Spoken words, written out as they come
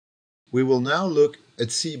We will now look at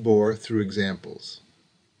CBOR through examples.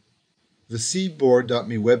 The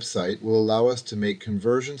CBOR.me website will allow us to make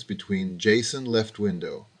conversions between JSON left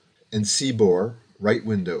window and CBOR right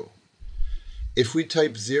window. If we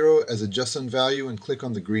type 0 as a JSON value and click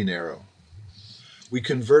on the green arrow, we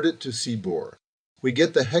convert it to CBOR. We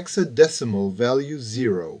get the hexadecimal value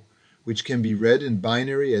 0, which can be read in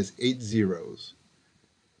binary as 8 zeros.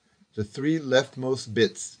 The 3 leftmost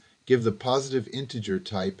bits give the positive integer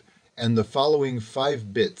type, and the following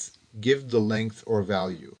 5 bits give the length or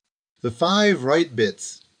value. The 5 right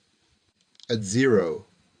bits at 0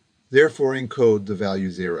 therefore encode the value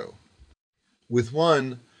 0. With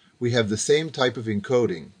 1, we have the same type of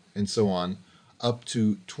encoding, and so on, up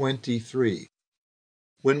to 23.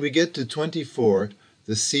 When we get to 24,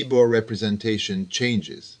 the CBOR representation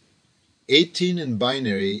changes. 18 in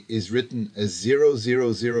binary is written as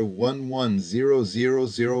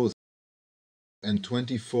 000110000 and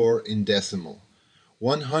 24 in decimal.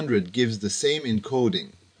 100 gives the same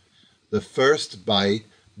encoding. The first byte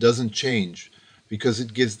doesn't change because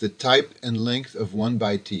it gives the type and length of 1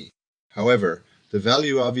 byte. However, the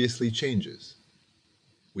value obviously changes.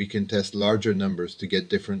 We can test larger numbers to get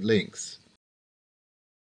different lengths.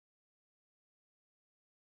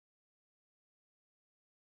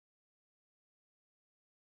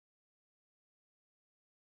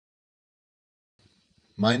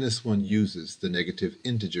 -1 uses the negative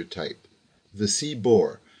integer type. The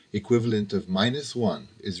CBOR equivalent of -1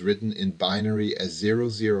 is written in binary as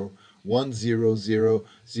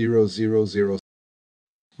 00100000.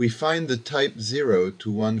 We find the type 0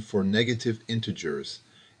 to 1 for negative integers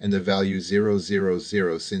and the value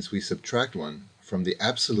 000 since we subtract 1 from the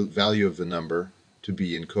absolute value of the number to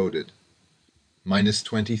be encoded.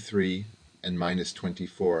 -23 and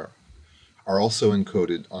 -24 are also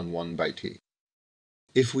encoded on 1 byte.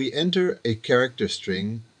 If we enter a character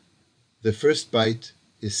string, the first byte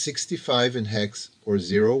is 65 in hex or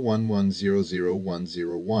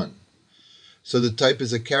 011000101. So the type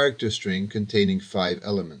is a character string containing 5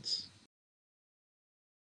 elements.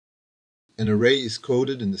 An array is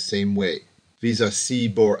coded in the same way. These are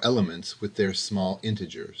CBOR elements with their small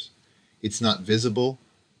integers. It's not visible,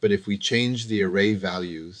 but if we change the array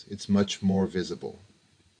values, it's much more visible.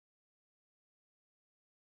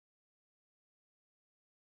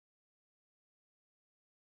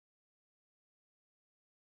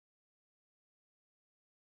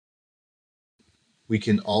 We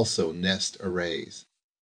can also nest arrays.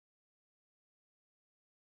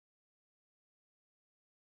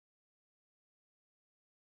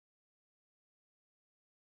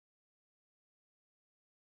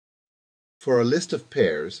 For a list of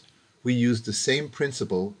pairs, we use the same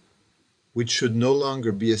principle, which should no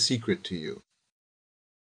longer be a secret to you.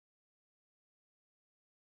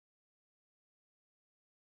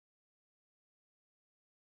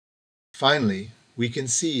 Finally, we can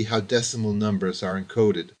see how decimal numbers are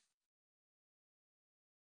encoded.